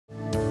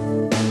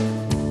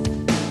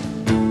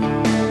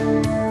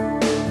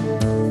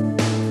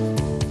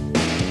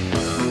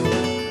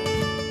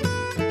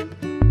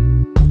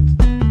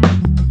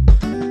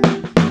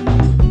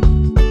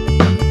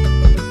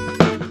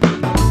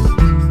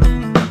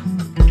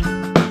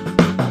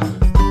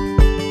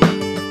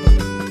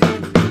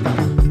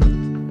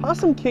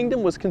Possum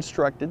Kingdom was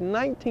constructed in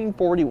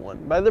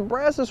 1941 by the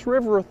Brazos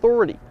River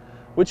Authority,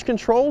 which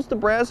controls the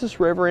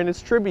Brazos River and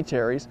its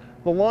tributaries,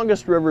 the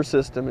longest river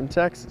system in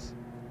Texas.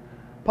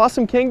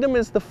 Possum Kingdom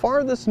is the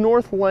farthest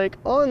north lake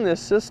on this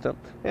system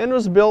and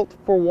was built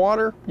for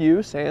water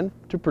use and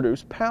to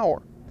produce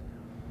power.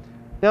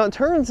 Now it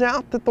turns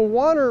out that the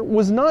water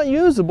was not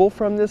usable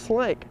from this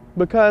lake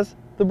because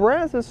the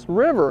Brazos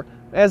River,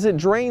 as it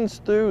drains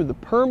through the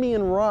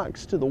Permian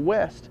rocks to the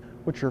west,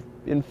 which are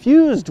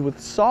infused with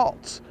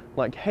salts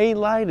like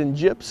halite and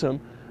gypsum,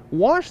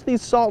 wash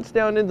these salts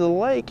down into the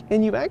lake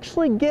and you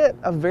actually get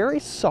a very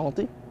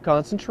salty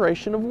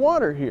concentration of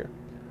water here.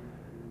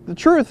 The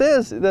truth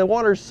is the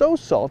water is so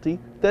salty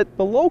that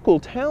the local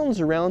towns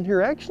around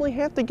here actually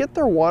have to get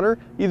their water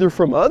either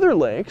from other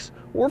lakes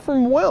or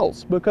from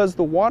wells because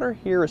the water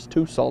here is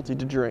too salty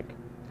to drink.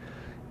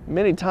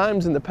 Many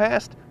times in the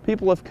past,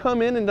 people have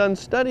come in and done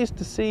studies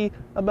to see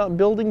about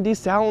building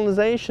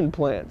desalination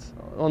plants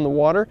on the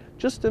water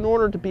just in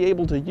order to be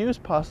able to use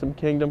Possum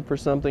Kingdom for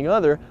something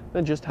other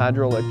than just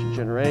hydroelectric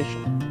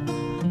generation.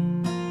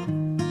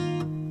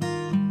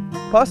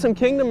 Possum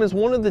Kingdom is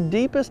one of the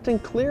deepest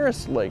and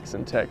clearest lakes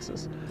in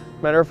Texas.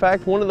 Matter of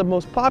fact, one of the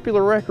most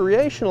popular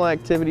recreational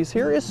activities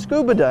here is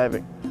scuba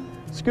diving.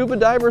 Scuba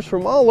divers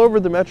from all over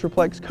the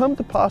Metroplex come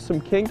to Possum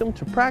Kingdom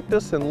to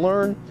practice and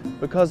learn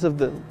because of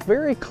the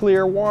very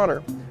clear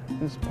water.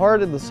 It's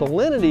part of the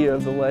salinity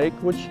of the lake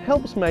which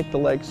helps make the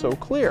lake so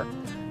clear.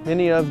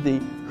 Many of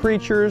the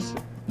creatures,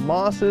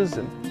 mosses,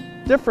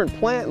 and different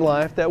plant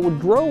life that would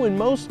grow in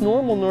most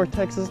normal North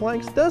Texas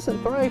lakes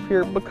doesn't thrive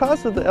here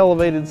because of the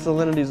elevated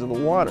salinities of the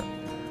water.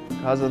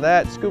 Because of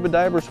that, scuba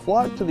divers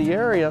flock to the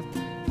area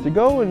to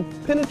go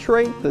and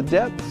penetrate the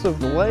depths of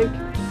the lake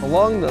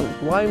along the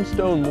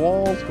limestone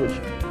walls which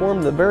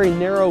form the very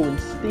narrow and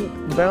steep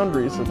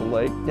boundaries of the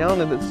lake down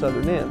at its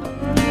southern end.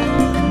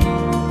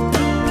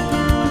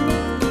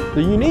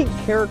 The unique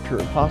character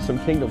of Possum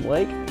Kingdom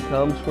Lake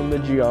comes from the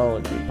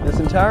geology. This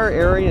entire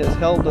area is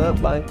held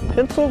up by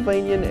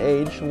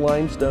Pennsylvanian-aged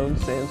limestone,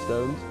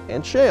 sandstones,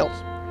 and shales.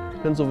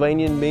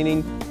 Pennsylvanian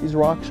meaning these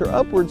rocks are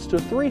upwards to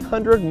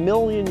 300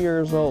 million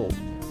years old,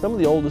 some of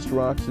the oldest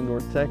rocks in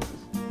North Texas.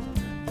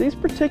 These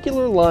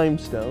particular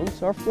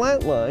limestones are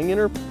flat-lying and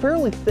are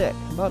fairly thick,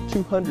 about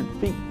 200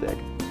 feet thick.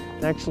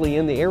 Actually,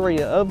 in the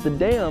area of the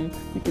dam,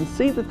 you can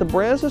see that the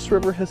Brazos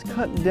River has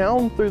cut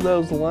down through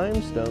those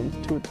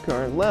limestones to its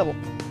current level,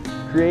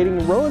 creating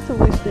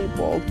relatively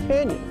steep-walled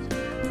canyons.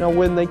 Now,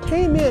 when they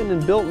came in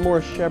and built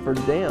Morris Shepherd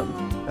Dam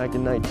back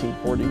in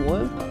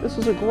 1941, this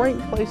was a great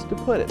place to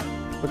put it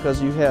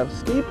because you have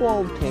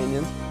steep-walled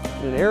canyons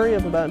in an area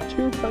of about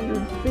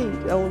 200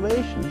 feet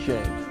elevation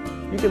change.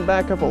 You can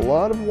back up a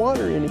lot of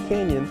water in a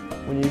canyon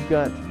when you've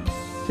got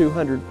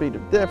 200 feet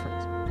of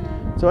difference.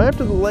 So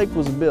after the lake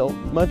was built,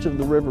 much of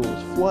the river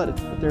was flooded,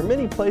 but there are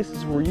many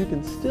places where you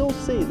can still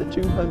see the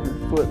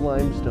 200-foot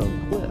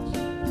limestone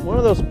cliffs. One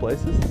of those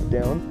places is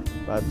down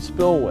by the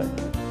spillway.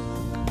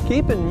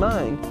 Keep in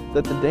mind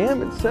that the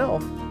dam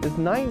itself is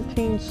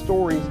 19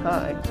 stories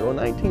high, so a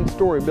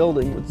 19-story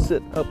building would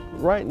sit up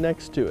right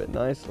next to it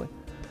nicely.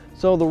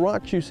 So the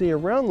rocks you see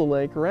around the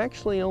lake are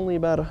actually only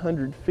about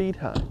 100 feet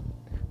high.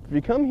 If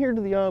you come here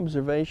to the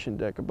observation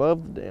deck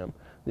above the dam,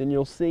 then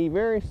you'll see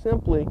very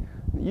simply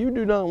that you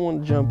do not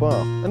want to jump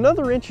off.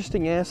 Another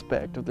interesting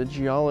aspect of the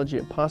geology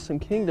at Possum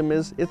Kingdom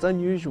is its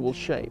unusual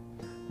shape.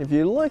 If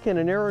you look at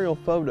an aerial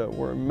photo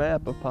or a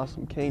map of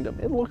Possum Kingdom,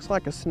 it looks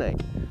like a snake.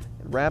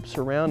 It wraps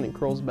around and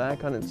curls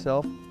back on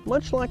itself,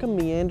 much like a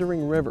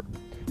meandering river.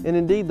 And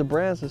indeed, the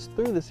Brazos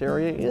through this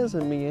area is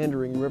a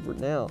meandering river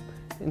now.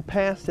 In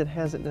past, it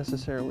hasn't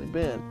necessarily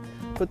been.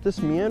 But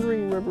this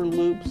meandering river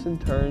loops and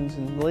turns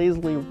and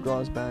lazily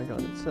draws back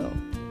on itself.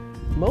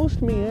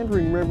 Most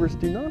meandering rivers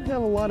do not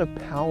have a lot of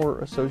power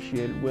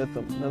associated with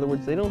them. In other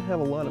words, they don't have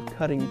a lot of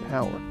cutting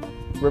power.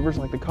 Rivers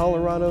like the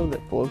Colorado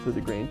that flow through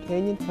the Grand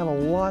Canyon have a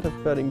lot of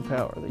cutting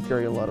power. They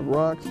carry a lot of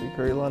rocks, they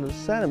carry a lot of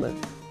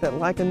sediment that,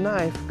 like a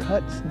knife,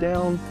 cuts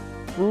down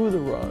through the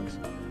rocks.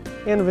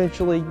 And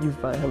eventually you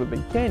might have a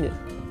big canyon.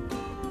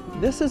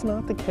 This is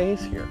not the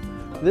case here.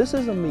 This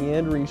is a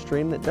meandering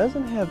stream that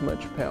doesn't have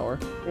much power,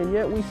 and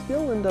yet we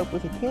still end up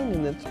with a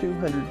canyon that's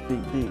 200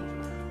 feet deep.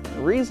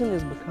 The reason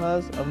is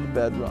because of the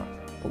bedrock.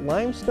 The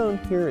limestone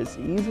here is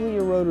easily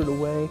eroded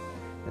away,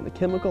 and the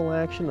chemical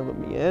action of a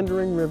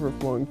meandering river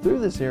flowing through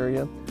this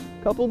area,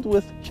 coupled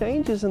with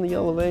changes in the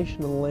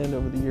elevation of the land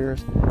over the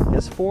years,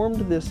 has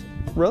formed this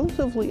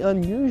relatively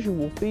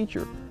unusual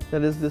feature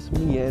that is this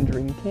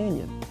meandering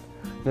canyon.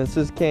 And it's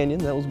this canyon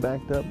that was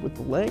backed up with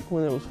the lake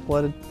when it was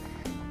flooded,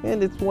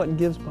 and it's what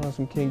gives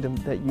Possum Kingdom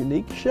that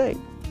unique shape.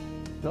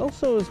 It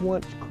also is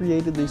what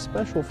created these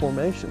special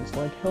formations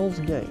like Hell's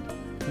Gate,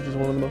 which is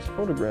one of the most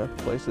photographed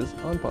places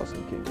on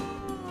Possum Kingdom.